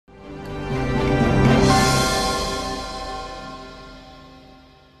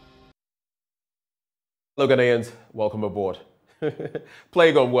Hello Ghanaians, welcome aboard.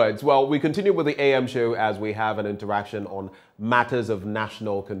 Playing on words. Well, we continue with the AM show as we have an interaction on matters of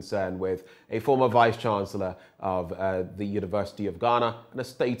national concern with a former Vice Chancellor of the University of Ghana and a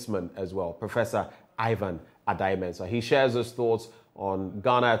statesman as well, Professor Ivan Addae-Mensah. He shares his thoughts on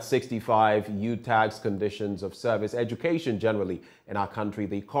Ghana at 65, youth tax, conditions of service, education generally in our country,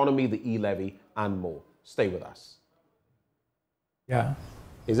 the economy, the e-levy, and more. Stay with us. Yeah.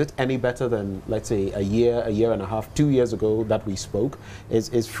 Is it any better than, let's say, a year and a half, 2 years ago that we spoke?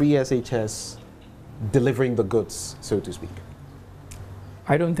 Is free SHS delivering the goods, so to speak?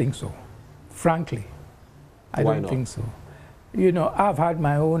 I don't think so. Frankly, I Why don't not? think so. You know, I've had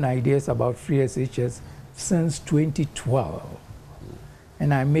my own ideas about free SHS since 2012.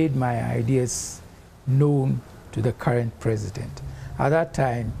 And I made my ideas known to the current president. At that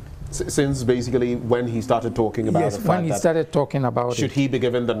time, since basically when he started talking about yes, the fact when he that started talking about should it, he be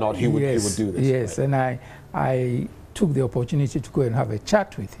given the nod, he would do this. Yes, right? and I took the opportunity to go and have a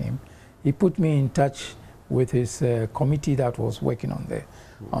chat with him. He put me in touch with his committee that was working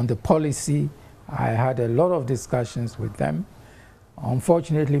on the policy. I had a lot of discussions with them.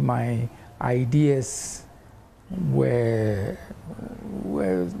 Unfortunately, my ideas were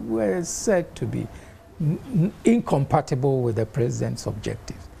said to be incompatible with the president's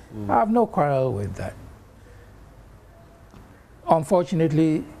objectives. I have no quarrel with that.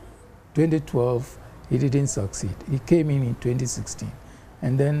 Unfortunately, 2012, he didn't succeed. He came in 2016.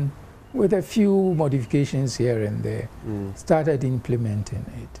 And then, with a few modifications here and there, started implementing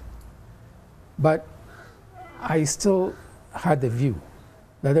it. But I still had the view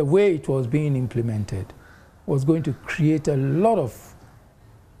that the way it was being implemented was going to create a lot of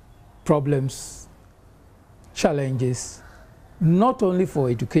problems, challenges, not only for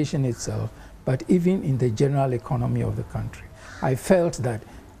education itself, but even in the general economy of the country. I felt that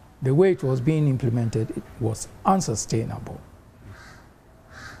the way it was being implemented, it was unsustainable.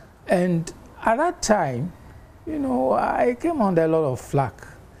 And at that time, you know, I came under a lot of flack.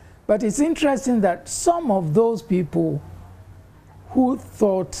 But it's interesting that some of those people who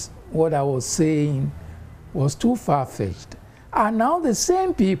thought what I was saying was too far-fetched are now the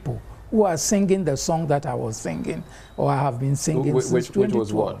same people who are singing the song that I was singing, or I have been singing since 2012. Which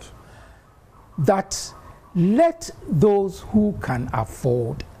was what? That let those who can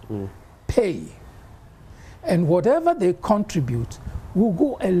afford pay. And whatever they contribute will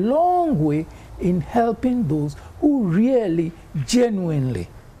go a long way in helping those who really, genuinely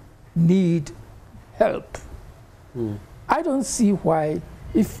need help. I don't see why,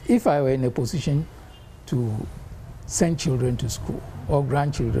 if I were in a position to send children to school or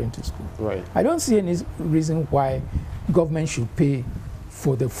grandchildren to school, right, I don't see any reason why government should pay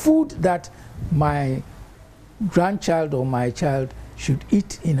for the food that my grandchild or my child should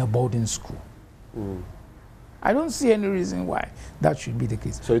eat in a boarding school. I don't see any reason why that should be the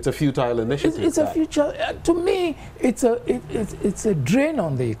case. So it's a futile initiative. It's a future. To me, it's a drain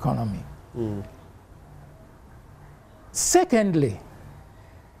on the economy. Secondly,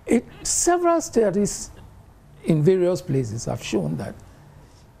 several studies in various places have shown that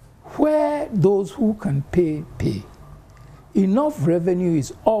where those who can pay, enough revenue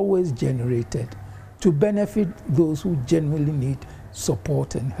is always generated to benefit those who genuinely need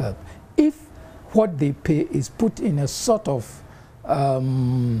support and help. If what they pay is put in a sort of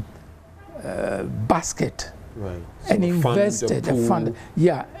basket, right, and invested,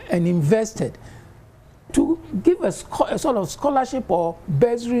 and invested to give a sort of scholarship or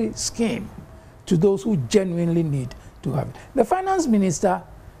bursary scheme to those who genuinely need to have it. The finance minister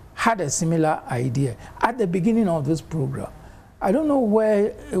had a similar idea at the beginning of this program. I don't know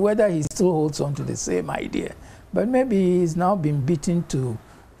whether he still holds on to the same idea, but maybe he's now been beaten to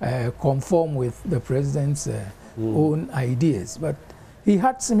conform with the president's own ideas. But he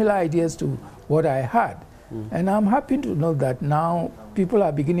had similar ideas to what I had. And I'm happy to know that now people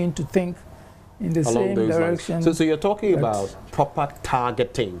are beginning to think in the same direction. So you're talking about proper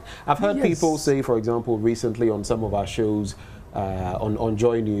targeting. I've heard people say, for example, recently on some of our shows on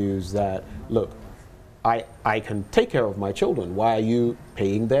Joy News that, look, I can take care of my children. Why are you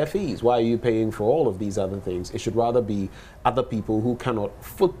paying their fees? Why are you paying for all of these other things? It should rather be other people who cannot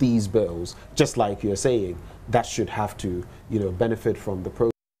foot these bills, just like you're saying, that should have to, you know, benefit from the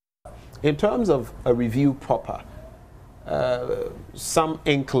program. In terms of a review proper, some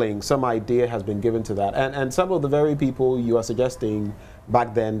inkling, some idea has been given to that. And some of the very people you are suggesting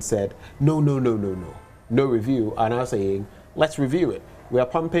back then said, no review, are now saying, let's review it. We are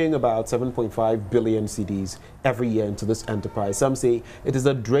pumping about 7.5 billion cedis every year into this enterprise. Some say it is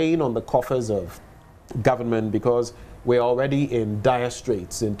a drain on the coffers of government because we're already in dire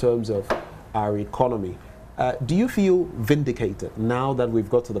straits in terms of our economy. Do you feel vindicated now that we've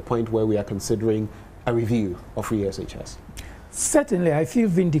got to the point where we are considering a review of free SHS? Certainly, I feel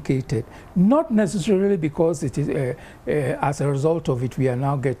vindicated, not necessarily because it is as a result of it we are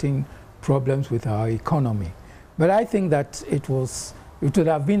now getting problems with our economy, but I think that it would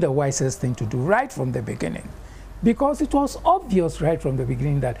have been the wisest thing to do right from the beginning, because it was obvious right from the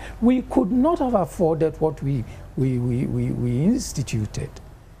beginning that we could not have afforded what we instituted.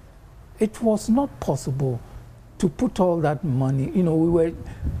 It was not possible to put all that money. You know,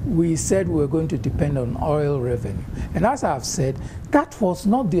 we said we were going to depend on oil revenue. And as I've said, that was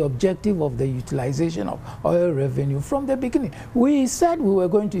not the objective of the utilization of oil revenue from the beginning. We said we were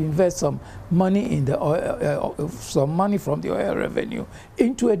going to invest some money in the oil, some money from the oil revenue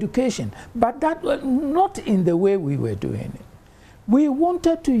into education, but that was not in the way we were doing it. We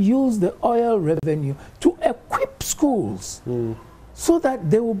wanted to use the oil revenue to equip schools so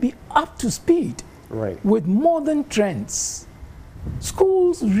that they will be up to speed. Right. With modern trends.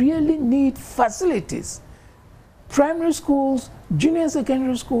 Schools really need facilities. Primary schools, junior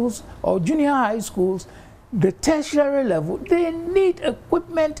secondary schools, or junior high schools, the tertiary level, they need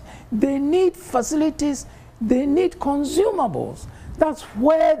equipment, they need facilities, they need consumables. That's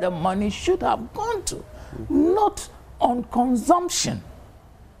where the money should have gone to, not on consumption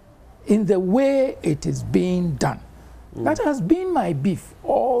in the way it is being done. That has been my beef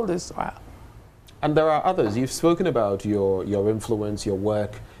all this while. And there are others. You've spoken about your influence, your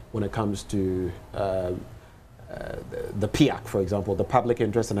work when it comes to the PIAC, for example, the Public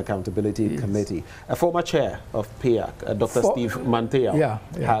Interest and Accountability Committee. A former chair of PIAC, Dr. Steve Mantea,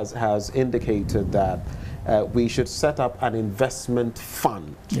 has indicated that we should set up an investment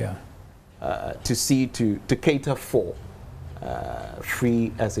fund to cater for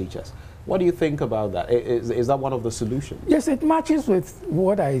free SHS. What do you think about that? Is that one of the solutions? Yes, it matches with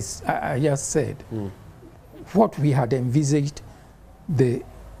what I just said. What we had envisaged the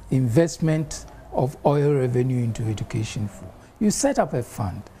investment of oil revenue into education for. You set up a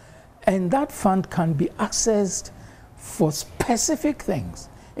fund, and that fund can be accessed for specific things,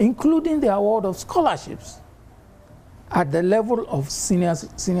 including the award of scholarships at the level of senior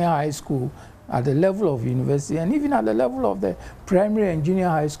high school, at the level of university, and even at the level of the primary and junior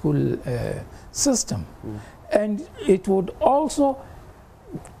high school system. And it could also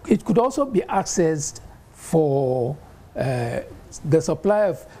be accessed for the supply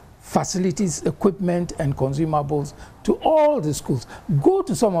of facilities, equipment, and consumables to all the schools. Go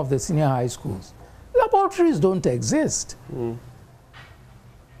to some of the senior high schools. Laboratories don't exist.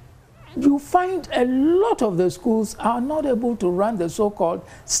 You find a lot of the schools are not able to run the so-called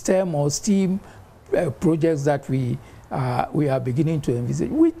STEM or STEAM projects that we are beginning to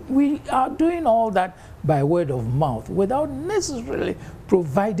envisage. We are doing all that by word of mouth without necessarily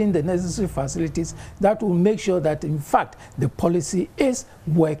providing the necessary facilities that will make sure that, in fact, the policy is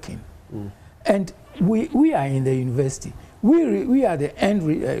working. And we are in the university. We are the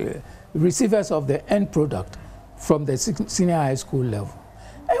end receivers of the end product from the senior high school level.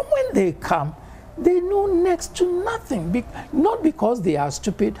 And when they come, they know next to nothing, not because they are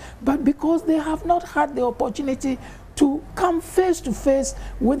stupid, but because they have not had the opportunity to come face to face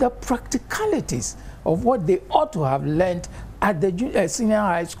with the practicalities of what they ought to have learned at the senior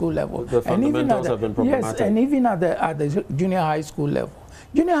high school level. The fundamentals have been problematic. Yes, and even at the junior high school level.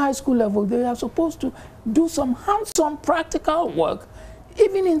 Junior high school level, they are supposed to do some hands-on practical work,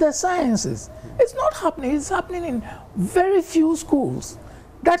 even in the sciences. It's not happening. It's happening in very few schools.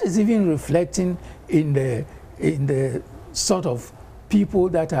 That is even reflecting in the sort of people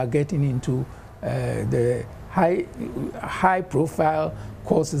that are getting into the high-profile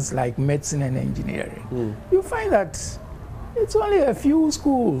courses like medicine and engineering. You find that it's only a few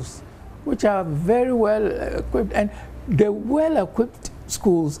schools which are very well equipped, and the well-equipped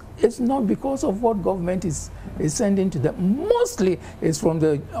schools, it's not because of what government is sending to them. Mostly it's from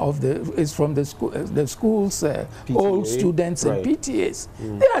the schools, old students and PTAs.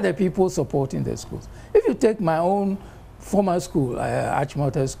 They are the people supporting the schools. If you take my own former school,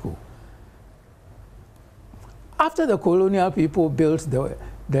 Addae-Mensah School, after the colonial people built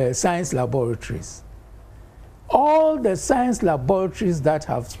the science laboratories, all the science laboratories that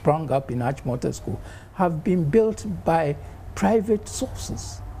have sprung up in Addae-Mensah School have been built by private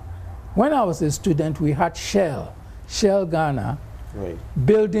sources. When I was a student, we had Shell Ghana,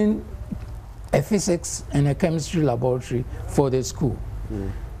 building a physics and a chemistry laboratory for the school.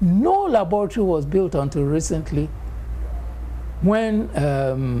 No laboratory was built until recently, when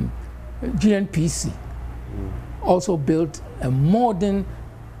GNPC also built a modern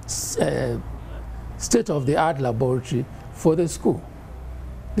state-of-the-art laboratory for the school.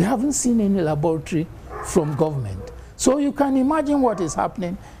 They haven't seen any laboratory from government. So you can imagine what is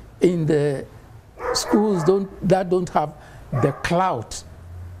happening in the schools that don't have the clout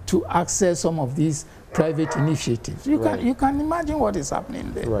to access some of these private initiatives. You can imagine what is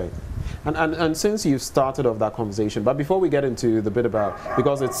happening there. Right. And since you've started off that conversation, but before we get into the bit about,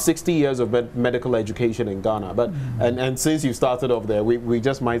 because it's 60 years of medical education in Ghana, but and since you started off there, we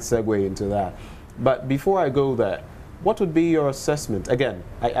just might segue into that. But before I go there, what would be your assessment? Again,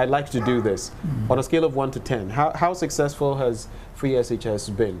 I'd like to do this on a scale of 1 to 10. How successful has Free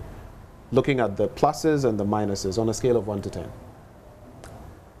SHS been? Looking at the pluses and the minuses on a scale of 1 to 10.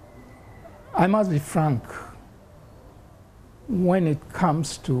 I must be frank. When it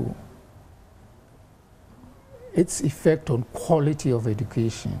comes to its effect on quality of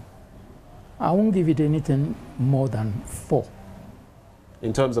education, I won't give it anything more than 4.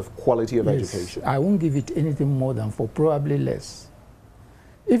 In terms of quality of education? I won't give it anything more than 4, probably less.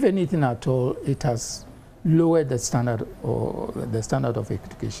 If anything at all, it has lowered the standard of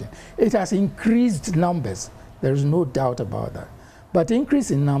education. It has increased numbers. There is no doubt about that. But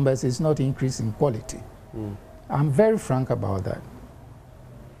increase in numbers is not increase in quality. I'm very frank about that.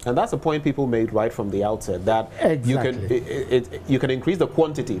 And that's a point people made right from the outset, that you can increase the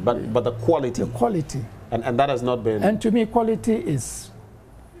quantity, but the quality. The quality. And that has not been... And to me, quality is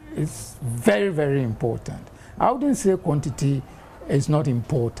very, very important. I wouldn't say quantity is not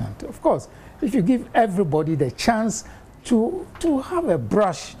important. Of course, if you give everybody the chance to have a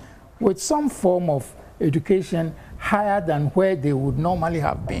brush with some form of education higher than where they would normally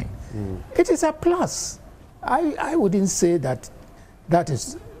have been, it is a plus. I wouldn't say that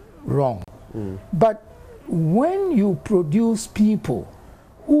is wrong. But when you produce people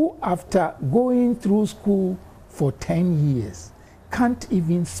who, after going through school for 10 years, can't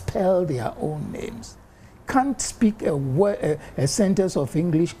even spell their own names, can't speak a sentence of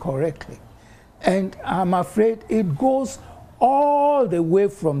English correctly, and I'm afraid it goes all the way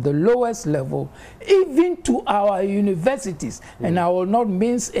from the lowest level, even to our universities, and I will not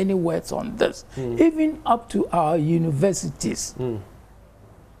mince any words on this, even up to our universities.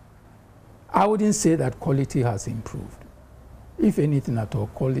 I wouldn't say that quality has improved. If anything at all,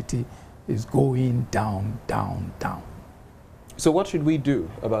 quality is going down, down, down. So what should we do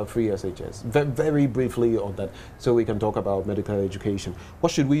about Free SHS? Very briefly on that, so we can talk about medical education.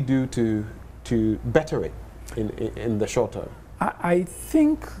 What should we do to better it in the short term? I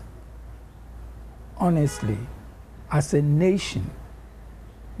think, honestly, as a nation,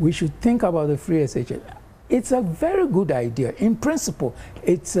 we should think about the Free SHS. It's a very good idea. In principle,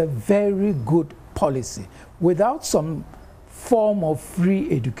 it's a very good policy. Without some form of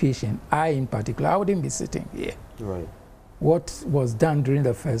free education, in particular, I wouldn't be sitting here. Right. What was done during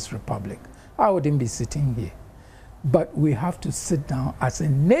the First Republic, I wouldn't be sitting here. But we have to sit down as a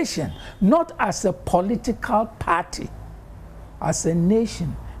nation, not as a political party, as a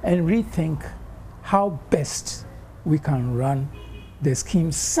nation, and rethink how best we can run the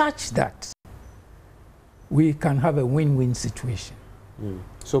scheme such that we can have a win-win situation.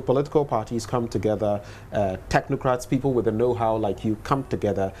 So political parties come together, technocrats, people with the know-how like you come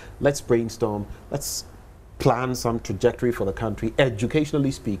together, let's brainstorm, let's plan some trajectory for the country,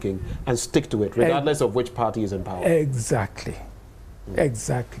 educationally speaking, and stick to it, regardless of which party is in power. Exactly.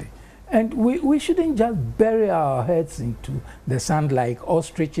 Exactly. And we shouldn't just bury our heads into the sand like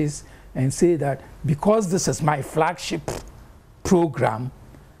ostriches and say that because this is my flagship program,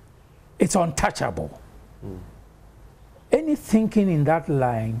 it's untouchable. Any thinking in that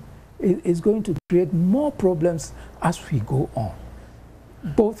line is going to create more problems as we go on,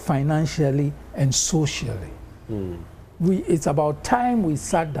 both financially and socially. It's about time we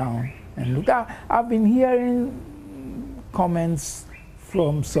sat down and looked. I've been hearing comments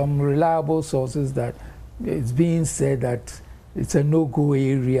from some reliable sources that it's being said that it's a no-go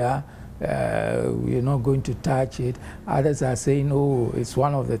area, we're not going to touch it. Others are saying, oh, it's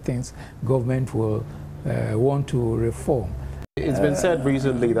one of the things government will want to reform. It's been said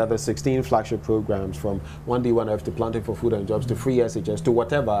recently that the 16 flagship programs, from 1D1F to Planting for Food and Jobs to Free SHS to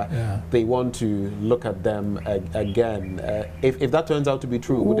whatever, they want to look at them again. If that turns out to be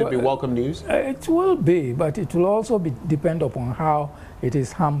true, would it be welcome news? It will be, but it will also depend upon how it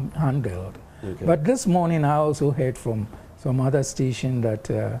is handled. Okay. But this morning I also heard from some other station that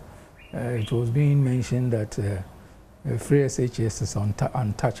it was being mentioned that Free SHS is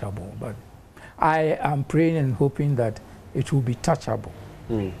untouchable. But I am praying and hoping that it will be touchable.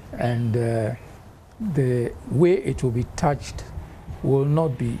 And the way it will be touched will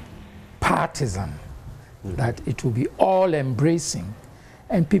not be partisan, that it will be all-embracing,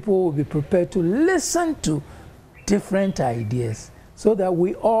 and people will be prepared to listen to different ideas so that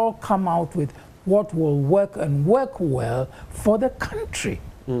we all come out with what will work and work well for the country,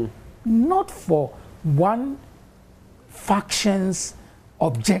 not for one faction's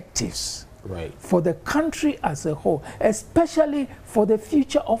objectives, Right. for the country as a whole, especially for the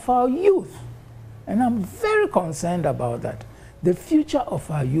future of our youth. And I'm very concerned about that. The future of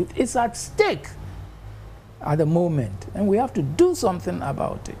our youth is at stake at the moment, and we have to do something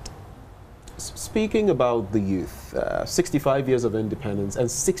about it. Speaking about the youth, 65 years of independence and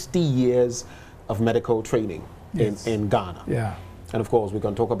 60 years of medical training in Ghana. Yeah. And of course, we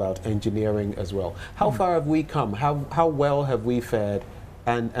can talk about engineering as well. How far have we come? How well have we fared?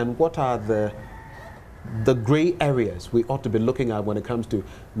 And what are the gray areas we ought to be looking at when it comes to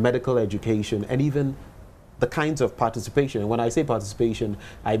medical education and even the kinds of participation? And when I say participation,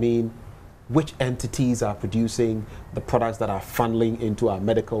 I mean which entities are producing the products that are funneling into our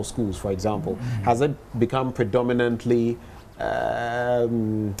medical schools, for example. Has it become predominantly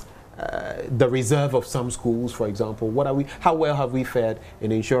the reserve of some schools, for example? How well have we fared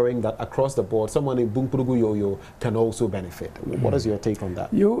in ensuring that across the board, someone in Bumpurugu Yoyo can also benefit? What is your take on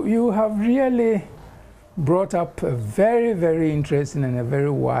that? You have really brought up a very, very interesting and a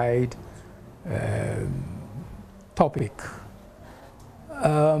very wide topic.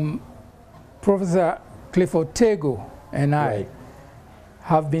 Professor Clifford Tego and I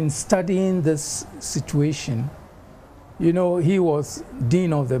have been studying this situation. You know, he was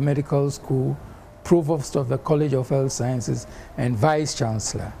Dean of the Medical School, Provost of the College of Health Sciences, and Vice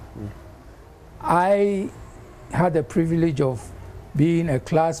Chancellor. I had the privilege of being a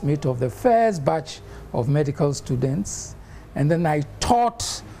classmate of the first batch of medical students, and then I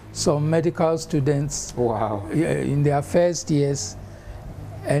taught some medical students in their first years,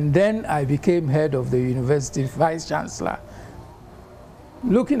 and then I became head of the university, Vice Chancellor,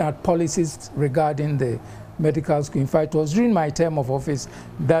 looking at policies regarding the medical school. In fact, it was during my term of office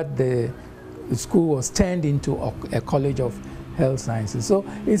that the school was turned into a College of Health Sciences. So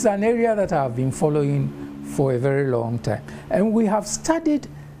it's an area that I've been following for a very long time. And we have studied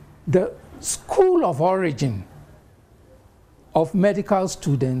the school of origin of medical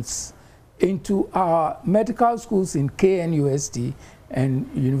students into our medical schools in KNUST and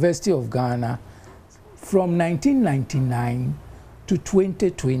University of Ghana from 1999 to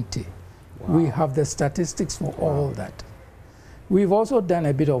 2020. Wow. We have the statistics for all that. We've also done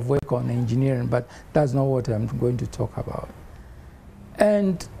a bit of work on engineering, but that's not what I'm going to talk about.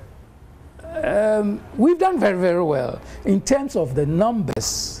 And we've done very, very well in terms of the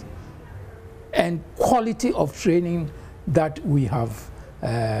numbers and quality of training that we have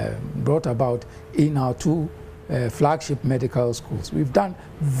brought about in our two flagship medical schools. We've done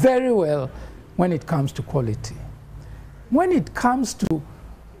very well when it comes to quality. When it comes to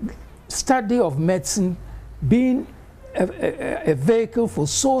study of medicine being a vehicle for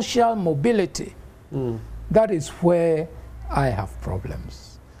social mobility, that is where I have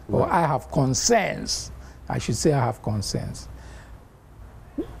problems, or I have concerns. I should say I have concerns.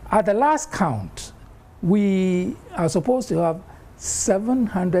 At the last count, we are supposed to have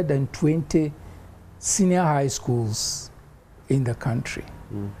 720 senior high schools in the country.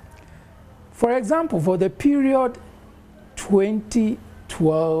 For example, for the period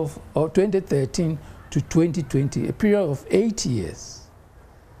 2012 or 2013 to 2020, a period of 8 years,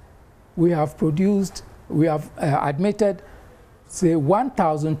 we have admitted, say,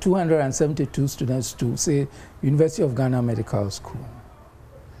 1,272 students to, say, University of Ghana Medical School.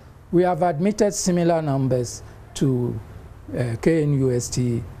 We have admitted similar numbers to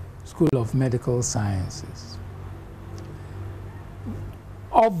KNUST School of Medical Sciences.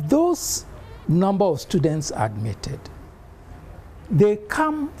 Of those number of students admitted, they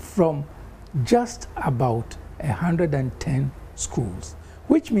come from just about 110 schools,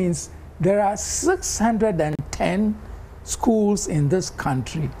 which means there are 610 schools in this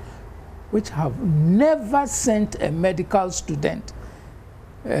country which have never sent a medical student,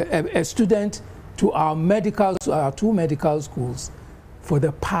 a student to our two medical schools for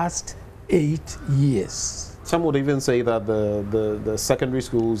the past 8 years. Some would even say that the secondary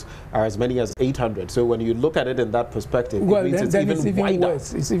schools are as many as 800. So when you look at it in that perspective, well, it means then it's even wider.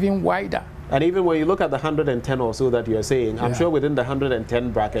 Worse. It's even wider. And even when you look at the 110 or so that you're saying, I'm sure within the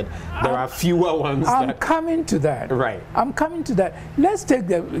 110 bracket, there are fewer ones. I'm coming to that. Right. I'm coming to that. Let's take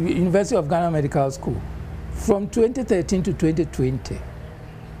the University of Ghana Medical School. From 2013 to 2020,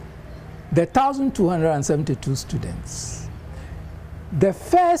 the 1,272 students. The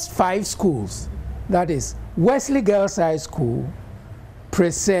first 5 schools, that is Wesley Girls High School,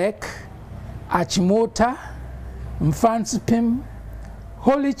 Presec, Achimota, Mfansipim,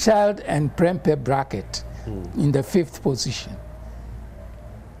 Holy Child, and Prempe Bracket in the 5th position.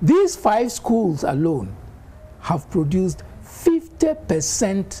 These 5 schools alone have produced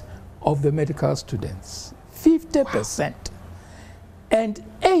 50% of the medical students. 50%. Wow. And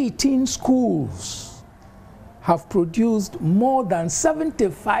 18 schools have produced more than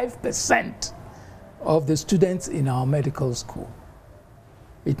 75% of the students in our medical school.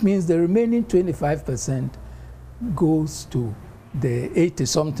 It means the remaining 25% goes to the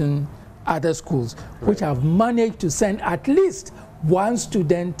 80-something other schools, right, which have managed to send at least one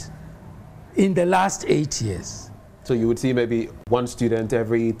student in the last 8 years. So you would see maybe one student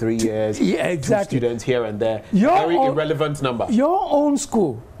every 3 years, yeah, exactly. 2 students here and there. Very irrelevant number. Your own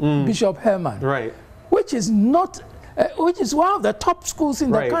school, Bishop Herman, right, which is not, which is one of the top schools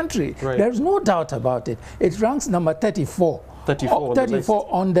in right, the country. Right. There's no doubt about it. It ranks number 34. 34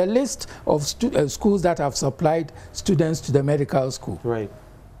 on the list of schools that have supplied students to the medical school. Right.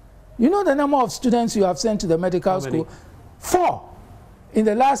 You know the number of students you have sent to the medical school? 4 in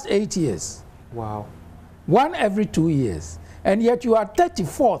the last 8 years. Wow. 1 every 2 years. And yet you are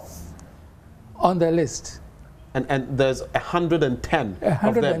 34th on the list. And there's 110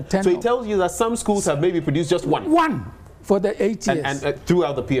 of them. So it tells you that some schools have maybe produced just one. One for the 8 years. And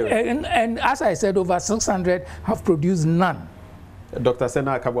throughout the period. And as I said, over 600 have produced none. Dr.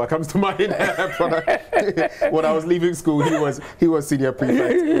 Sena Akabwa comes to mind. When I was leaving school, he was senior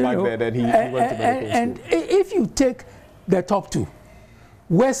prefect back then, and he went to medical school. And if you take the top 2,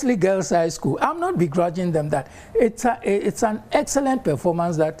 Wesley Girls High School, I'm not begrudging them that. It's an excellent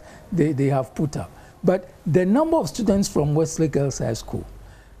performance that they have put up. But the number of students from Wesley Girls High School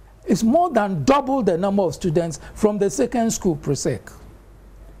is more than double the number of students from the second school, Presec.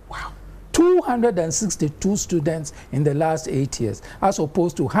 Wow. 262 students in the last 8 years, as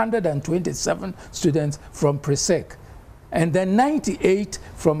opposed to 127 students from Presec. And then 98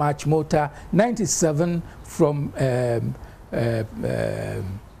 from Achimota, 97 from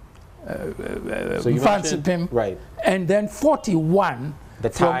Fansipim, right, and then 41 the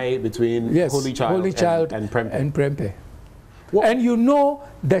tie between Holy Child and Prempeh. And Prempeh. And you know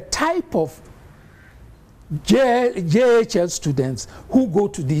the type of JHL students who go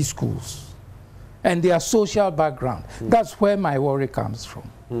to these schools and their social background. That's where my worry comes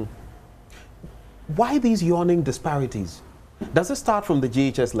from. Why these yawning disparities? Does it start from the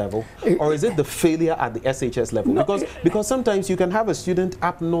GHS level, or is it the failure at the SHS level? No, because sometimes you can have a student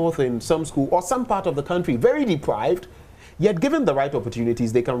up north in some school or some part of the country very deprived, yet given the right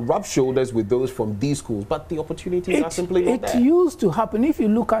opportunities, they can rub shoulders with those from these schools, but the opportunities are simply not there. It used to happen, if you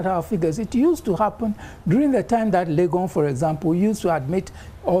look at our figures, it used to happen during the time that Legon, for example, used to admit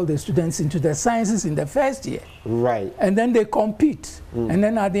all the students into the sciences in the first year. Right. And then they compete. And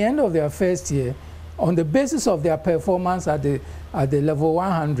then at the end of their first year, on the basis of their performance at the level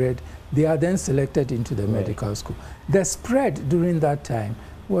 100, they are then selected into the medical school. The spread during that time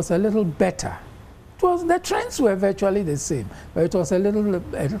was a little better. The trends were virtually the same, but it was a little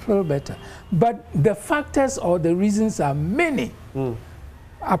better. But the factors or the reasons are many.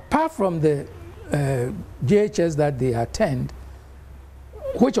 Apart from the JHS that they attend,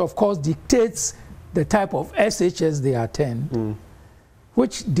 which of course dictates the type of SHS they attend,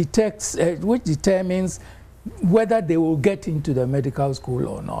 which determines whether they will get into the medical school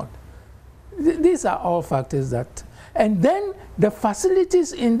or not. These are all factors that, and then the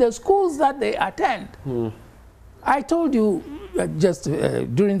facilities in the schools that they attend. I told you just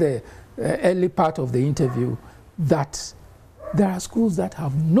during the early part of the interview that there are schools that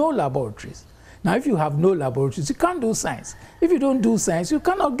have no laboratories. Now, if you have no laboratories, you can't do science. If you don't do science, you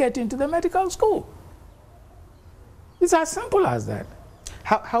cannot get into the medical school. It's as simple as that.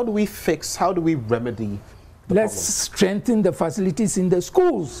 How do we fix, how do we remedy the Let's problem? strengthen the facilities in the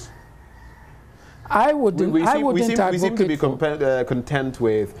schools. I wouldn't we seem to be content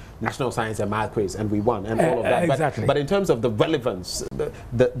with National Science and Math Quiz, and we won, and all of that. Exactly. But in terms of the relevance,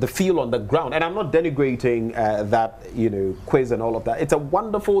 the feel on the ground, and I'm not denigrating that, quiz and all of that. It's a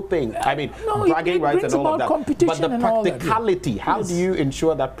wonderful thing. I mean, no, bragging rights and all of that. But the practicality, how do you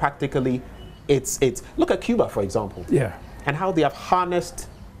ensure that practically it's look at Cuba, for example. Yeah. And how they have harnessed,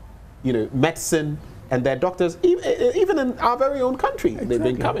 medicine and their doctors, even in our very own country. Exactly. They've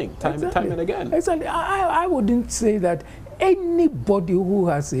been coming time and again. Exactly. I wouldn't say that anybody who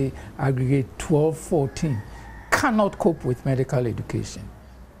has a aggregate 12, 14 cannot cope with medical education.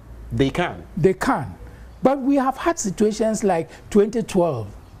 They can. They can. But we have had situations like 2012,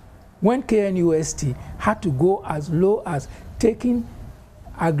 when KNUST had to go as low as taking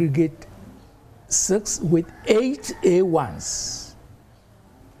aggregate 6 with 8 A1s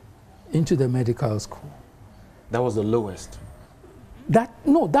into the medical school. That was the lowest. That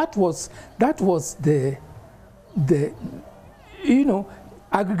was the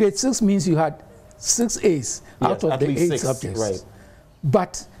Aggregate 6 means you had 6 A's out of the 8 subjects. Right.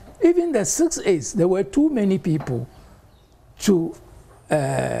 But even the 6 A's, there were too many people to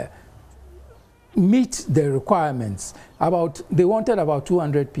meet the requirements. They wanted about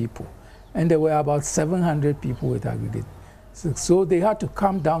 200 people, and there were about 700 people with aggregate 6. So they had to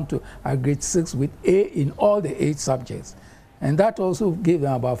come down to aggregate 6 with A in all the 8 subjects. And that also gave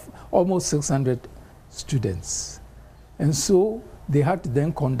them about almost 600 students. And so they had to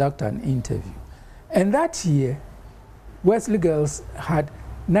then conduct an interview. And that year, Wesley Girls had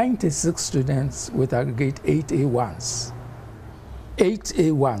 96 students with aggregate 8 A1s. 8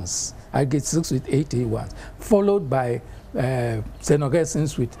 A1s, aggregate 6 with 8 A1s, followed by St.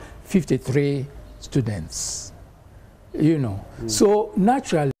 Augustine's with 53 students. You know, so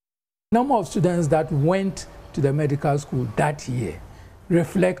naturally, the number of students that went to the medical school that year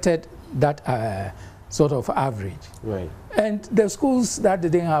reflected that sort of average. Right. And the schools that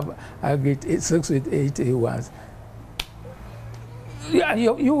didn't have aggregate 6 with 8 A1s, yeah,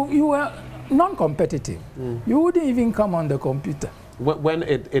 you were non-competitive. You wouldn't even come on the computer. When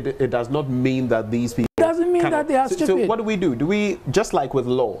it does not mean that these people... It doesn't mean that they are stupid. So what do we do? Do we, just like with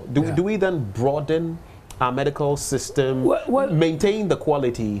law, do we then broaden our medical system, maintain the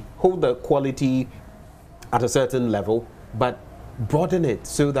quality, hold the quality at a certain level, but broaden it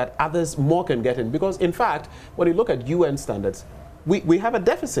so that more can get in? Because in fact, when you look at UN standards, we have a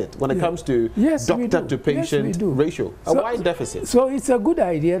deficit when it comes to doctor to patient ratio. A wide deficit. So it's a good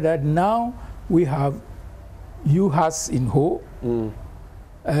idea that now we have UHAS in Ho.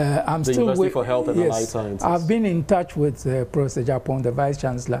 I'm the still University for Health and Allied Sciences. I've been in touch with Professor Japon, the Vice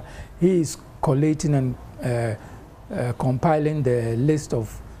Chancellor. He is collating and compiling the list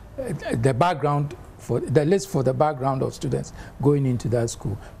of the background for the background of students going into that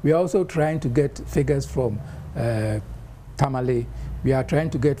school. We are also trying to get figures from Tamale. We are trying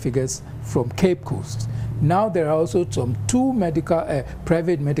to get figures from Cape Coast. Now there are also some 2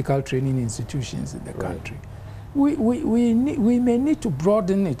 private medical training institutions in the country. We may need to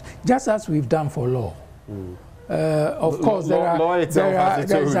broaden it, just as we've done for law. Of course,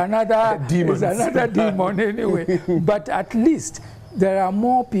 there's another demon anyway. But at least there are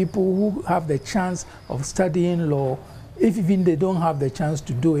more people who have the chance of studying law, if even they don't have the chance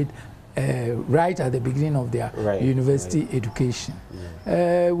to do it right at the beginning of their university education.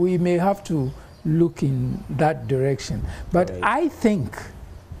 We may have to look in that direction. But I think,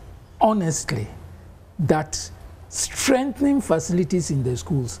 honestly, that strengthening facilities in the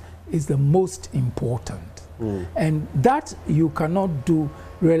schools is the most important. And that you cannot do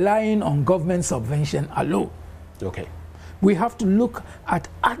relying on government subvention alone. Okay. We have to look at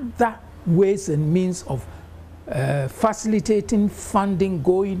other ways and means of facilitating funding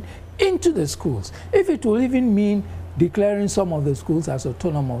going into the schools. If it will even mean declaring some of the schools as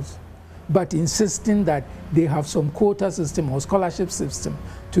autonomous, but insisting that they have some quota system or scholarship system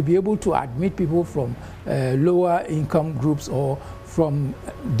to be able to admit people from lower income groups or from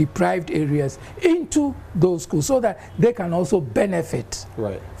deprived areas into those schools, so that they can also benefit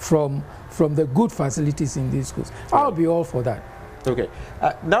from the good facilities in these schools. I'll be all for that. Okay.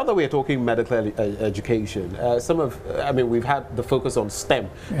 Now that we're talking medical education, we've had the focus on STEM,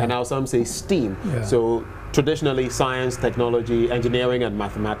 and now some say STEAM. So traditionally science, technology, engineering, and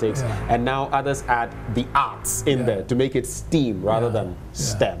mathematics, and now others add the arts in there to make it STEAM rather than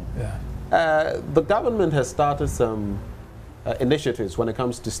STEM. The government has started some initiatives when it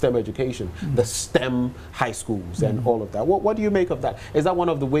comes to STEM education, the STEM high schools and all of that. What do you make of that? Is that one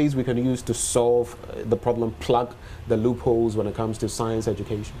of the ways we can use to solve the problem, plug the loopholes when it comes to science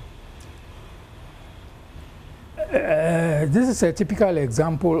education? This is a typical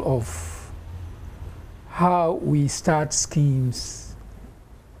example of how we start schemes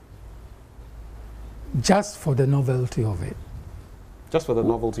just for the novelty of it. Just for the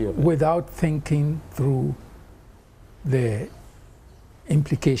novelty of it? Without thinking through the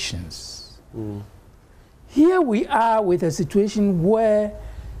implications. Here we are with a situation where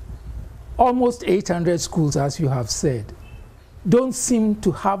almost 800 schools, as you have said, don't seem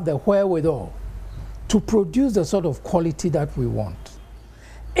to have the wherewithal to produce the sort of quality that we want.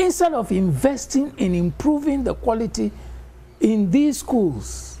 Instead of investing in improving the quality in these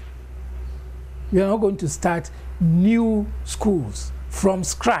schools, we are not going to start new schools from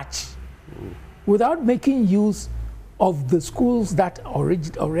scratch without making use of the schools that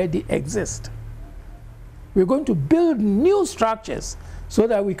already exist. We're going to build new structures so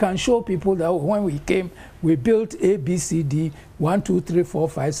that we can show people that when we came, we built A, B, C, D, 1, 2, 3, 4,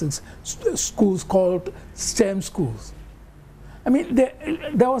 5, 6 schools called STEM schools. I mean,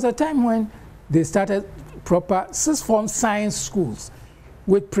 there was a time when they started proper sixth form science schools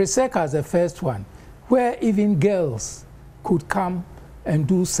with Presec as the first one, where even girls could come and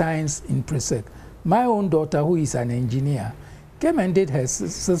do science in Presec. My own daughter, who is an engineer, came and did her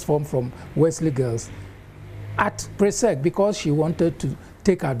sixth form from Wesley Girls at Presec because she wanted to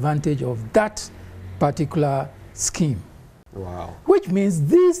take advantage of that particular scheme. Wow. Which means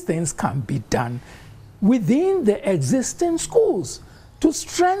these things can be done within the existing schools to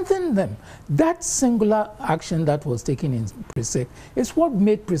strengthen them. That singular action that was taken in Presec is what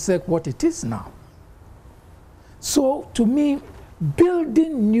made Presec what it is now. So to me,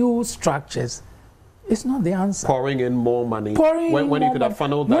 building new structures is not the answer. Pouring in more money when you could have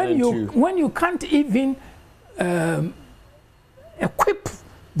funneled that into... When you can't even equip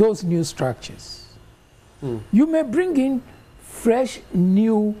those new structures. You may bring in fresh,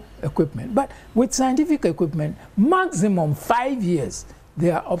 new equipment, but with scientific equipment, maximum 5 years, they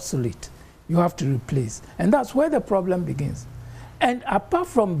are obsolete. You have to replace. And that's where the problem begins. And apart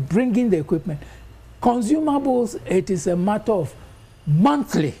from bringing the equipment, consumables, it is a matter of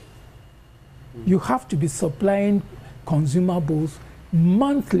monthly. You have to be supplying consumables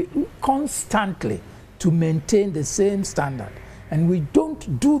monthly, constantly, to maintain the same standard. And we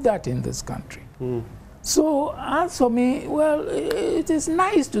don't do that in this country. So as for me, well, it is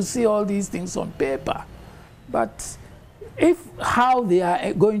nice to see all these things on paper. But if how they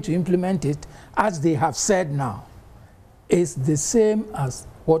are going to implement it, as they have said now, is the same as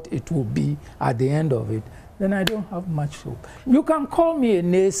what it will be at the end of it, then I don't have much hope. You can call me a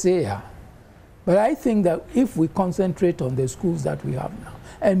naysayer, but I think that if we concentrate on the schools that we have now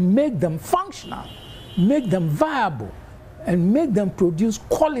and make them functional, make them viable, and make them produce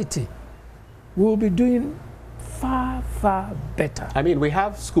quality, we'll be doing far, far better. I mean, we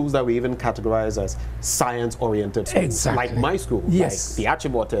have schools that we even categorize as science-oriented schools. Exactly. Like my school, yes. like the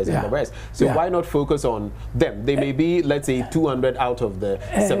Archibald's and the rest. So why not focus on them? They may be, let's say, 200 out of the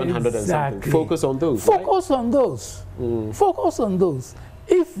 700 and something. Focus on those. Focus on those. Focus on those.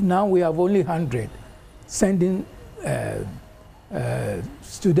 If now we have only 100 sending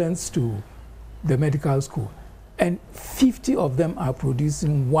students to the medical school, and 50 of them are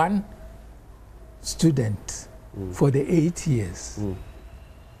producing one student for the 8 years,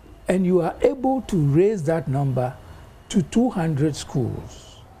 and you are able to raise that number to 200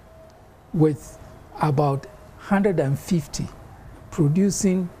 schools with about 150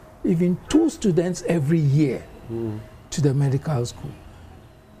 producing even 2 students every year to the medical school.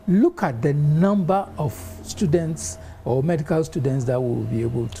 Look at the number of students or medical students that we will be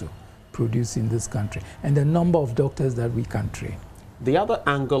able to produce in this country and the number of doctors that we can train. The other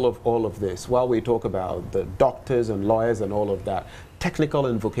angle of all of this, while we talk about the doctors and lawyers and all of that, technical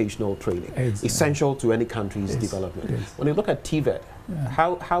and vocational training, essential to any country's development. When you look at TVET,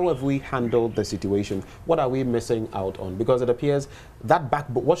 how have we handled the situation? What are we missing out on? Because it appears that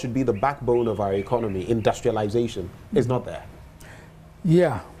what should be the backbone of our economy, industrialization, is not there.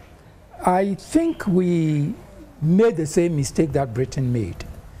 Yeah, I think we made the same mistake that Britain made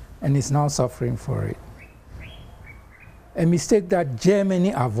and is now suffering for it. A mistake that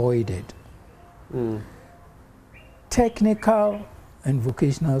Germany avoided. Technical and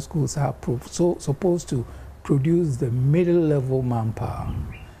vocational schools are supposed to produce the middle-level manpower.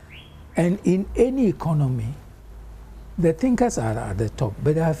 And in any economy, the thinkers are at the top,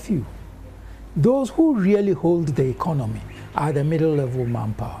 but there are few. Those who really hold the economy are the middle-level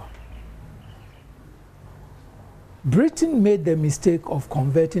manpower. Britain made the mistake of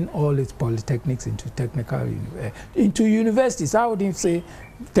converting all its polytechnics into into universities. I wouldn't say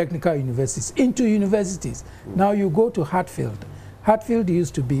technical universities, into universities. Now you go to Hatfield. Hatfield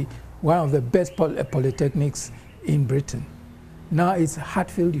used to be one of the best polytechnics in Britain. Now it's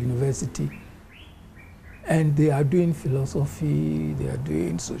Hatfield University. And they are doing philosophy, they are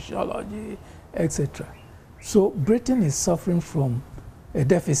doing sociology, etc. So Britain is suffering from a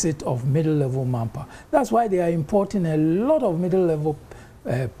deficit of middle-level manpower. That's why they are importing a lot of middle-level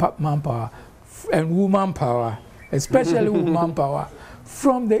manpower and woman power, especially woman power,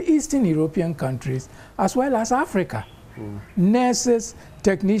 from the Eastern European countries as well as Africa. Nurses,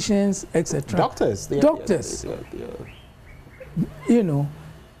 technicians, etc. Doctors. Doctors. You know,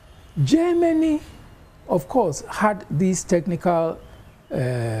 Germany, of course, had these technical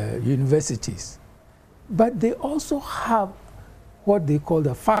universities, but they also have what they call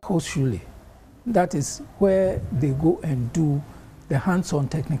the Fachhochschule. That is where they go and do the hands-on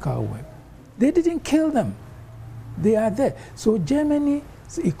technical work. They didn't kill them. They are there. So Germany's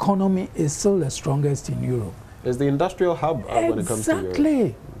economy is still the strongest in Europe. It's the industrial hub when it comes to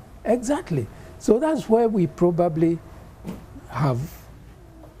Europe. Exactly. So that's where we probably have,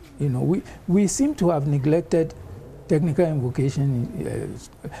 you know, we seem to have neglected technical invocation.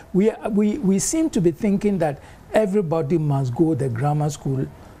 We seem to be thinking that everybody must go the grammar school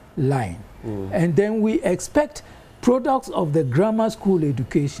line. And then we expect products of the grammar school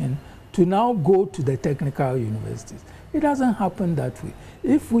education to now go to the technical universities. It doesn't happen that way.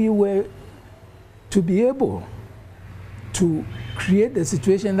 If we were to be able to create the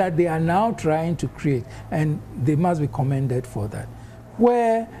situation that they are now trying to create, and they must be commended for that,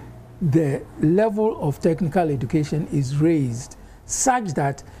 where the level of technical education is raised such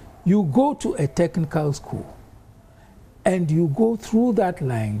that you go to a technical school and you go through that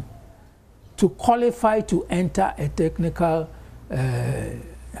line to qualify to enter a technical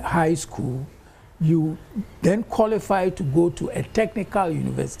high school, you then qualify to go to a technical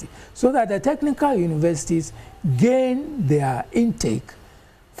university, so that the technical universities gain their intake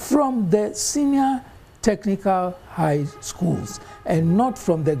from the senior technical high schools and not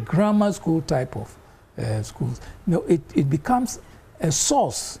from the grammar school type of schools. No, it becomes a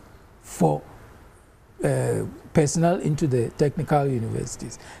source for personnel into the technical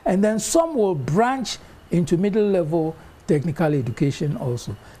universities. And then some will branch into middle level technical education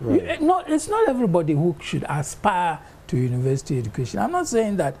also. Right. It's not everybody who should aspire to university education. I'm not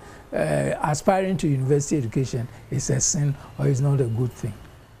saying that aspiring to university education is a sin or is not a good thing.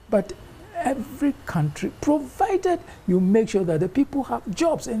 But every country, provided you make sure that the people have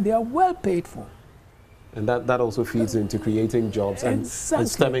jobs and they are well paid for. And that also feeds into creating jobs and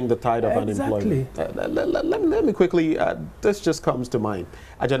stemming the tide of unemployment. Let me quickly, this just comes to mind.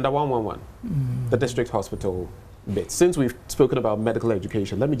 Agenda 111, the district hospital bit. Since we've spoken about medical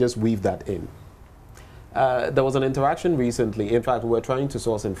education, let me just weave that in. There was an interaction recently. In fact, we were trying to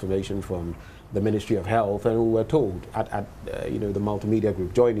source information from the Ministry of Health, and we were told at the multimedia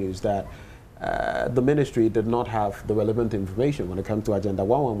group Joy News that the ministry did not have the relevant information when it comes to Agenda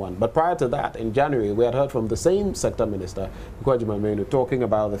 111. But prior to that, in January, we had heard from the same sector minister, talking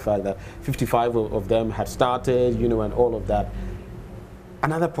about the fact that 55 of them had started, and all of that.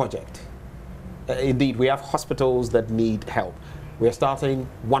 Another project. Indeed, we have hospitals that need help. We are starting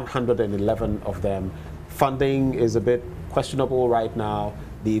 111 of them. Funding is a bit questionable right now,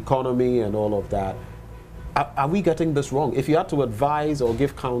 the economy and all of that. Are we getting this wrong? If you had to advise or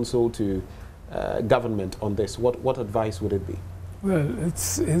give counsel to government on this, what advice would it be? Well,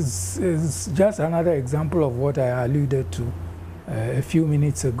 it's just another example of what I alluded to a few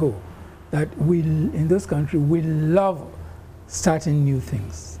minutes ago, that in this country, we love starting new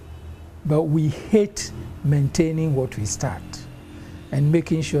things, but we hate maintaining what we start and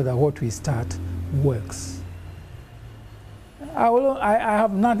making sure that what we start works. I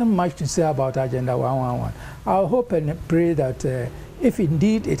have nothing much to say about Agenda 111. I hope and pray that if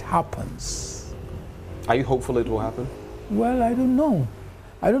indeed it happens. Are you hopeful it will happen? Well, I don't know.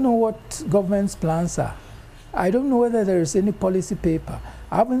 I don't know what government's plans are. I don't know whether there is any policy paper.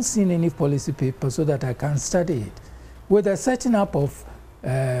 I haven't seen any policy paper so that I can study it. With the setting up of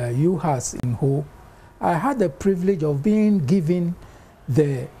UHAS in Ho, I had the privilege of being given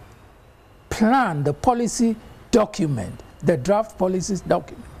the plan, the policy document, the draft policies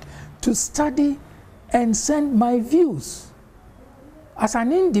document, to study and send my views as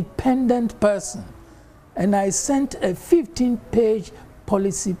an independent person. And I sent a 15-page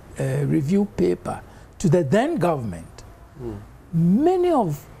policy review paper to the then government. Many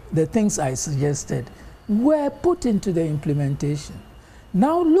of the things I suggested were put into the implementation.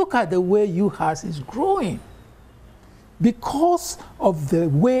 Now look at the way UHAS is growing because of the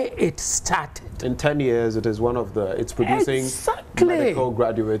way it started. In 10 years, it is one of the, it's producing medical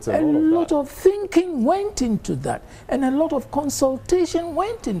graduates and all of that. A lot of thinking went into that, and a lot of consultation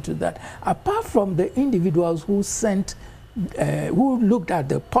went into that. Apart from the individuals who sent, who looked at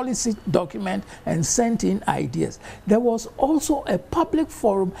the policy document and sent in ideas, there was also a public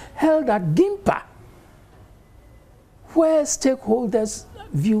forum held at Gimpa, where stakeholders'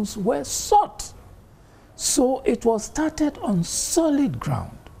 views were sought. So it was started on solid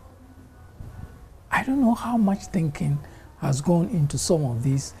ground. I don't know how much thinking has gone into some of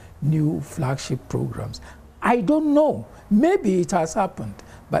these new flagship programs. I don't know. Maybe it has happened,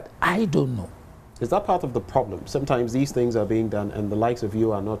 but I don't know. Is that part of the problem? Sometimes these things are being done and the likes of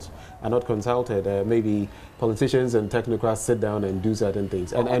you are not consulted. Maybe politicians and technocrats sit down and do certain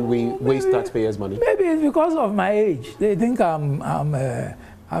things, and we waste taxpayers' money. Maybe it's because of my age. They think I'm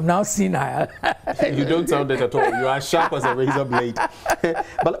now senile. You don't sound it at all. You are sharp as a razor blade.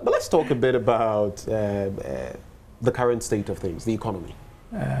 but let's talk a bit about the current state of things, the economy.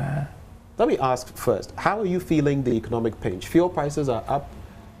 Let me ask first, how are you feeling the economic pinch? Fuel prices are up.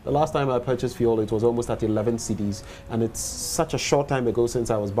 The last time I purchased fuel, it was almost at 11 cedis, and it's such a short time ago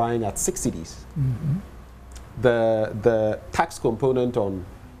since I was buying at 6 cedis. the tax component on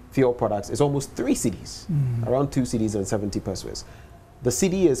fuel products is almost 3 cedis, around 2 cedis and 70 pesos. The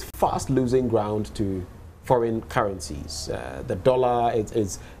cedi is fast losing ground to foreign currencies. The dollar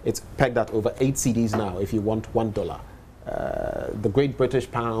it's pegged at over 8 cedis now if you want $1. The Great British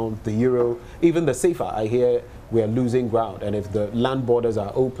Pound, the euro, even the CFA, I hear we are losing ground. And if the land borders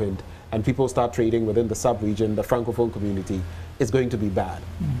are opened and people start trading within the sub-region, the Francophone community, it's going to be bad.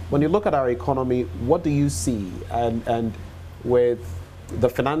 When you look at our economy, what do you see? And with the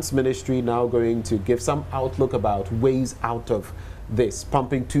finance ministry now going to give some outlook about ways out of this,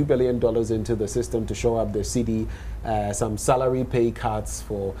 pumping $2 billion into the system to show up the cedi, some salary pay cuts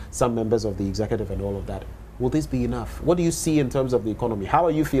for some members of the executive and all of that. Will this be enough? What do you see in terms of the economy? How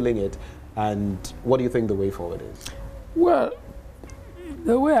are you feeling it? And what do you think the way forward is? Well,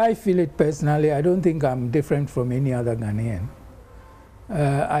 the way I feel it personally, I don't think I'm different from any other Ghanaian.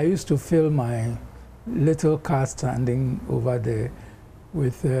 I used to fill my little car standing over there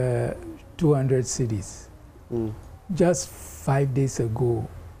with 200 cedis. Just 5 days ago,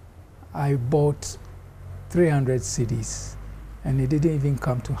 I bought 300 cedis, and it didn't even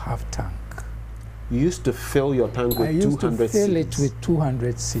come to half tank. You used to fill your tank with 200 cedis? I used to fill it with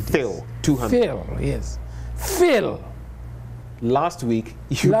 200 cedis. Fill? 200? Fill, yes. Fill! Last week,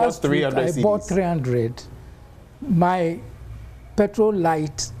 you bought 300 cedis. I bought 300. My petrol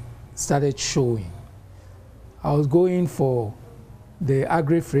light started showing. I was going for the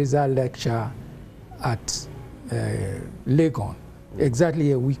Agri-Fraser lecture at Legon,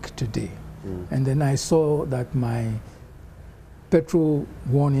 exactly a week today. And then I saw that my petrol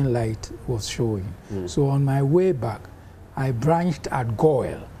warning light was showing. So on my way back, I branched at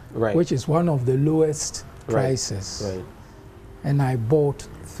Goil, which is one of the lowest prices. And I bought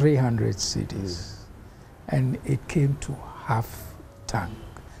 300 cedis. And it came to half tank.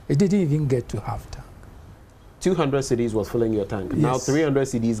 It didn't even get to half tank. 200 cedis was filling your tank. Yes. Now 300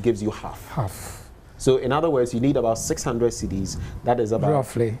 cedis gives you half. Half. So in other words, you need about 600 cedis. That is about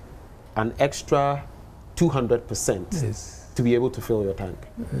roughly an extra 200% yes. to be able to fill your tank.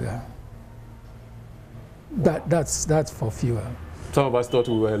 Yeah. That's for fuel. Some of us thought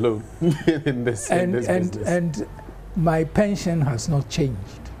we were alone in this business. And my pension has not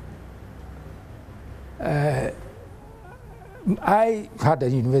changed. I had a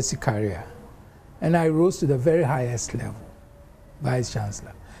university career, and I rose to the very highest level, Vice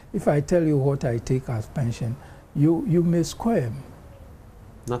Chancellor. If I tell you what I take as pension, you may squirm.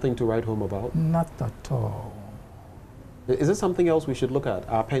 Nothing to write home about? Not at all. Is this something else we should look at,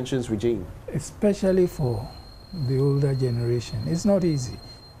 our pensions regime? Especially for the older generation. It's not easy.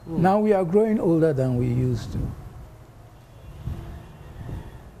 Now we are growing older than we used to.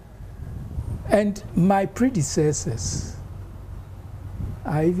 And my predecessors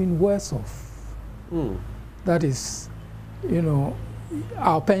are even worse off. That is, you know,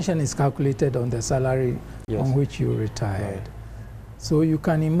 our pension is calculated on the salary on which you retired. So you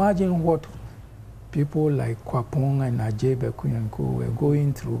can imagine what people like Kwapong and Addae-Mensah and Co were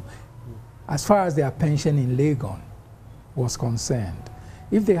going through as far as their pension in Legon was concerned.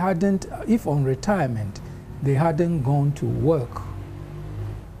 If they hadn't, if on retirement, they hadn't gone to work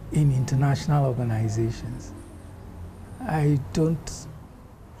in international organizations, I don't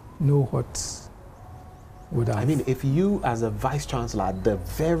know what would have. I mean, if you as a Vice Chancellor at the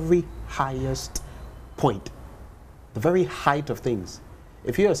very highest point, the very height of things,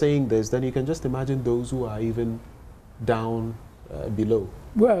 if you are saying this, then you can just imagine those who are even down below.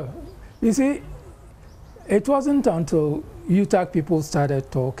 Well, you see, it wasn't until UTAC people started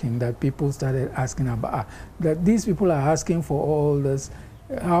talking that people started asking about that these people are asking for all this,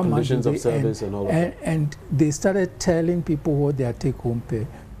 how conditions much of service and all of that. And they started telling people what their take-home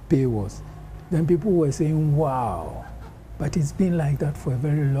pay was. Then people were saying, wow, but it's been like that for a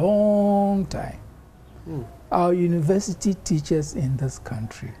very long time. Our university teachers in this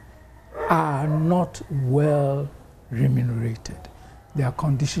country are not well remunerated. Their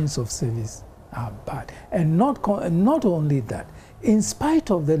conditions of service are bad. And not only that, in spite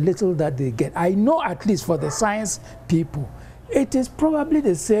of the little that they get, I know at least for the science people, it is probably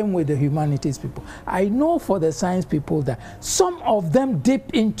the same with the humanities people. I know for the science people that some of them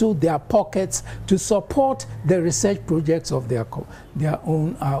dip into their pockets to support the research projects of their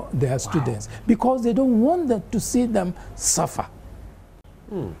students because they don't want them to see them suffer.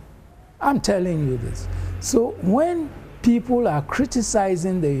 I'm telling you this. So when people are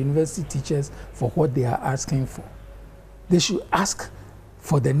criticizing the university teachers for what they are asking for, they should ask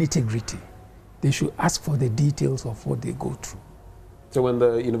for the nitty-gritty. They should ask for the details of what they go through. So when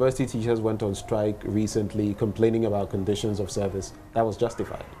the university teachers went on strike recently complaining about conditions of service, that was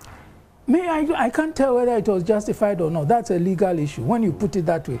justified? I can't tell whether it was justified or not. That's a legal issue. When you put it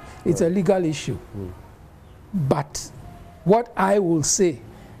that way, it's a legal issue. But what I will say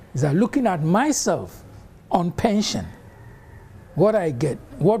is that looking at myself on pension, what I get,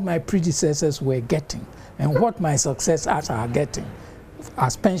 what my predecessors were getting, and what my successors are getting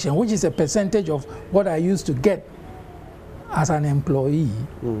as pension, which is a percentage of what I used to get as an employee,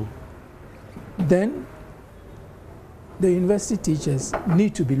 then the university teachers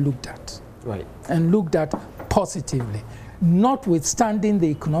need to be looked at. Right. And looked at positively, notwithstanding the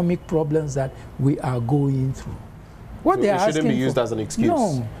economic problems that we are going through. What so they it are shouldn't asking be used for, as an excuse.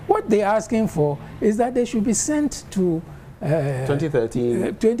 No, what they're asking for is that they should be sent to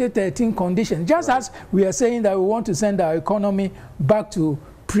 2013 conditions. Just as we are saying that we want to send our economy back to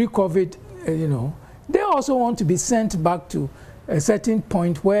pre-COVID, you know, they also want to be sent back to a certain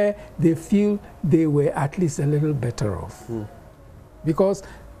point where they feel they were at least a little better off. Because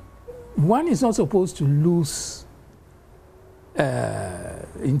one is not supposed to lose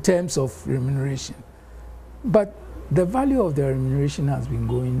in terms of remuneration. But the value of the remuneration has been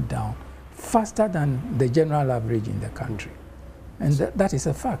going down faster than the general average in the country. And that is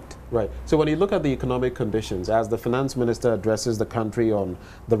a fact. Right. So when you look at the economic conditions, as the finance minister addresses the country on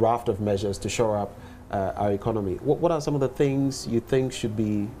the raft of measures to shore up our economy, what are some of the things you think should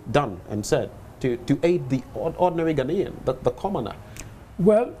be done and said to aid the ordinary Ghanaian, the commoner?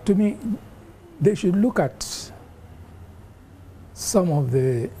 Well, to me, they should look at some of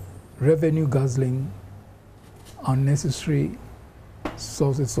the revenue guzzling, unnecessary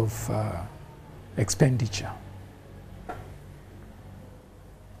sources of expenditure.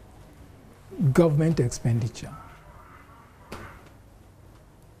 Government expenditure,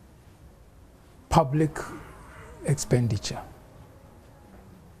 public expenditure.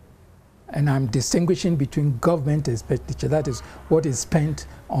 And I'm distinguishing between government expenditure, that is what is spent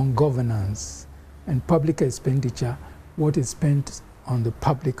on governance, and public expenditure, what is spent on the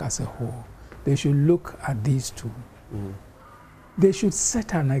public as a whole. They should look at these two. They should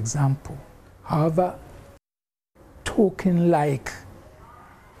set an example, however token-like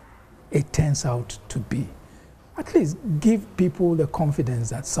it turns out to be. At least give people the confidence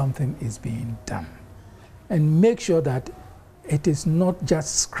that something is being done. And make sure that it is not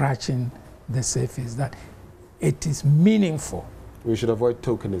just scratching the surface, that it is meaningful. We should avoid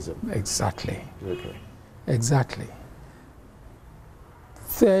tokenism. Exactly. Okay. Exactly.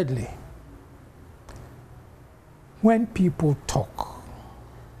 Thirdly, when people talk,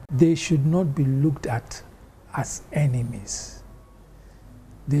 they should not be looked at as enemies.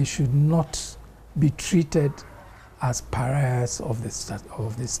 They should not be treated as pariahs of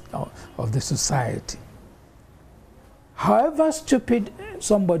the society. However stupid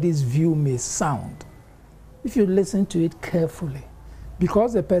somebody's view may sound, if you listen to it carefully,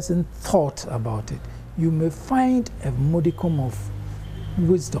 because the person thought about it, you may find a modicum of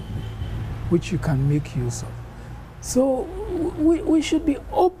wisdom which you can make use of. So we should be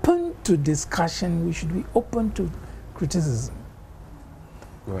open to discussion, we should be open to criticism.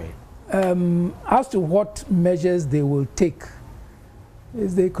 Right. As to what measures they will take,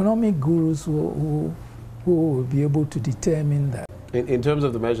 it's the economic gurus who will be able to determine that. In terms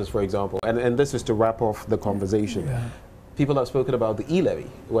of the measures, for example, and this is to wrap off the conversation, people have spoken about the e-levy,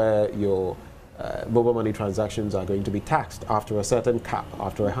 where your mobile money transactions are going to be taxed after a certain cap,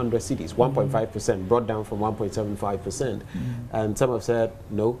 after 100 cities, 1.5%, brought down from 1.75%. And some have said,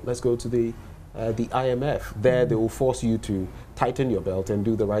 no, let's go to the IMF. There they will force you to tighten your belt and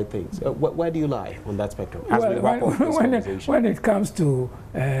do the right things. Where do you lie on that spectrum? As we wrap up this conversation? When it comes to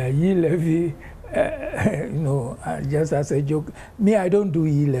e-levy, you know, just as a joke, me, I don't do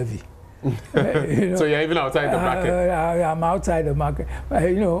e-levy. You know, so you're even outside the bracket? I'm outside the market.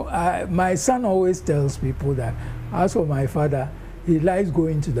 You know, my son always tells people that, as for my father, he likes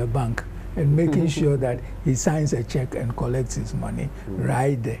going to the bank and making sure that he signs a check and collects his money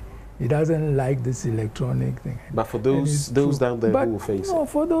right there. He doesn't like this electronic thing. But for those down there who will face it?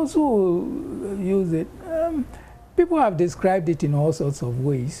 For those who use it, people have described it in all sorts of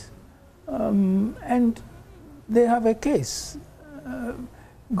ways. And they have a case.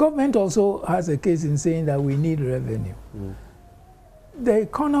 Government also has a case in saying that we need revenue. The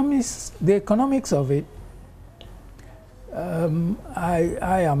economics of it,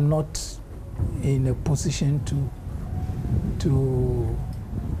 I am not in a position to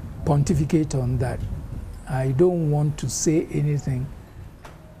pontificate on that. I don't want to say anything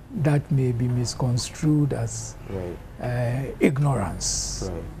that may be misconstrued as ignorance.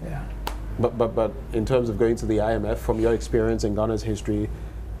 Right. Yeah. But in terms of going to the IMF, from your experience in Ghana's history,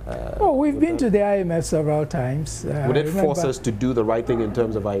 we've been to the IMF several times. Would it force us to do the right thing in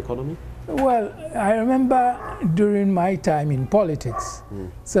terms of our economy? Well, I remember during my time in politics,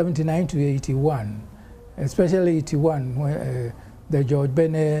 79 to 81, especially 81, when the George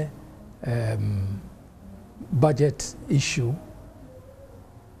Bennett budget issue,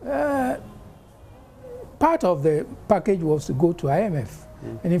 part of the package was to go to IMF.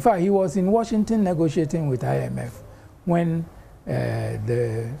 And in fact, he was in Washington negotiating with IMF when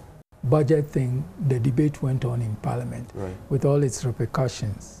the budget thing, the debate went on in Parliament, right, with all its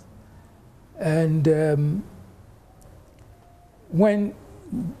repercussions. And when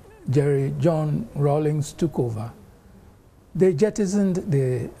Jerry John Rawlings took over, they jettisoned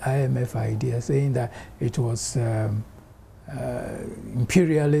the IMF idea, saying that it was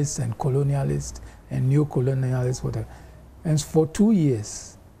imperialist and colonialist and neo-colonialist, whatever. And for 2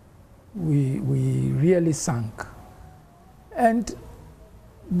 years, we really sank. And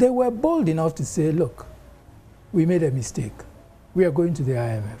they were bold enough to say, look, we made a mistake. We are going to the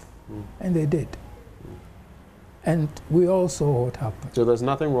IMF. And they did. And we all saw what happened. So there's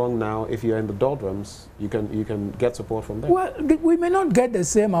nothing wrong now if you're in the doldrums, you can get support from them? Well, we may not get the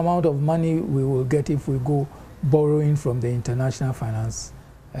same amount of money we will get if we go borrowing from the international finance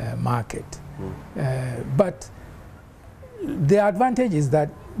market. But the advantage is that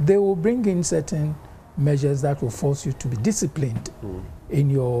they will bring in certain measures that will force you to be disciplined in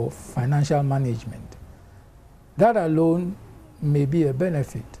your financial management. That alone may be a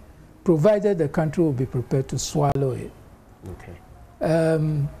benefit, provided the country will be prepared to swallow it. Okay.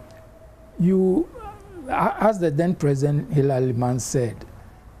 As the then President Hilary Mann said,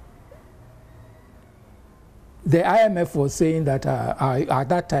 the IMF was saying that at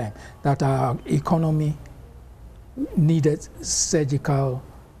that time that our economy needed surgical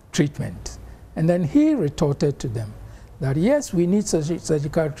treatment. And then he retorted to them that yes, we need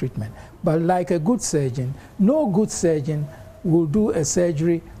surgical treatment, but like a good surgeon, no good surgeon will do a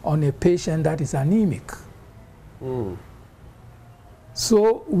surgery on a patient that is anemic.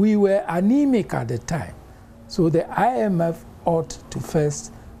 So we were anemic at the time. So the IMF ought to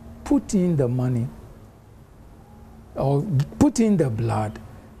first put in the money or put in the blood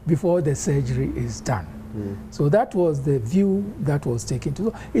before the surgery is done. So that was the view that was taken.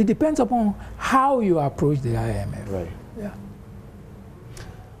 So it depends upon how you approach the IMF. Right. Yeah.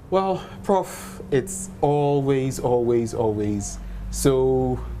 Well, Prof, it's always, always, always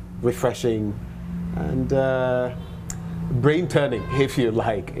so refreshing and brain-turning, if you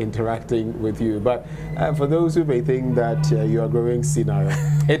like, interacting with you. But for those who may think that you are growing senile,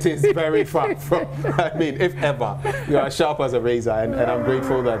 it is very far from, I mean, if ever, you are sharp as a razor, and I'm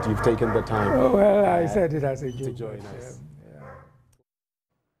grateful that you've taken the time. Well, I said it as a joke. To join us.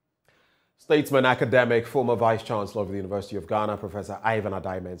 Statesman, academic, former Vice Chancellor of the University of Ghana, Professor Ivan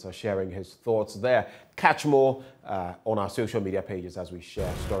Addae-Mensah, sharing his thoughts there. Catch more on our social media pages as we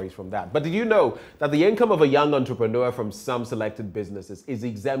share stories from that. But did you know that the income of a young entrepreneur from some selected businesses is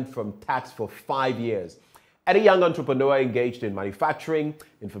exempt from tax for 5 years? Any young entrepreneur engaged in manufacturing,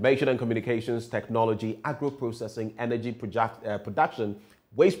 information and communications, technology, agro-processing, energy production,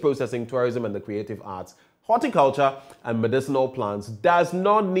 waste processing, tourism and the creative arts, horticulture and medicinal plants does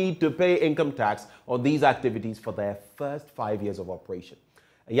not need to pay income tax on these activities for their first 5 years of operation.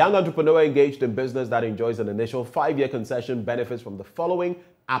 A young entrepreneur engaged in business that enjoys an initial 5-year concession benefits from the following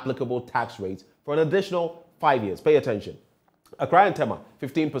applicable tax rates for an additional 5 years. Pay attention. Accra and Tema,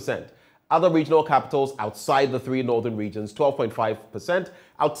 15%. Other regional capitals outside the 3 northern regions, 12.5%.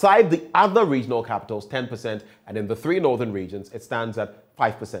 Outside the other regional capitals, 10%. And in the 3 northern regions, it stands at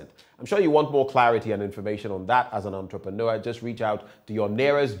 5%. I'm sure you want more clarity and information on that as an entrepreneur. Just reach out to your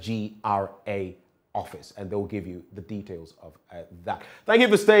nearest GRA office and they'll give you the details of that. Thank you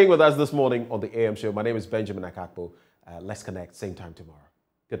for staying with us this morning on the AM show. My name is Benjamin Akakpo. Let's connect same time tomorrow.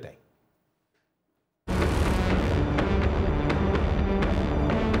 Good day.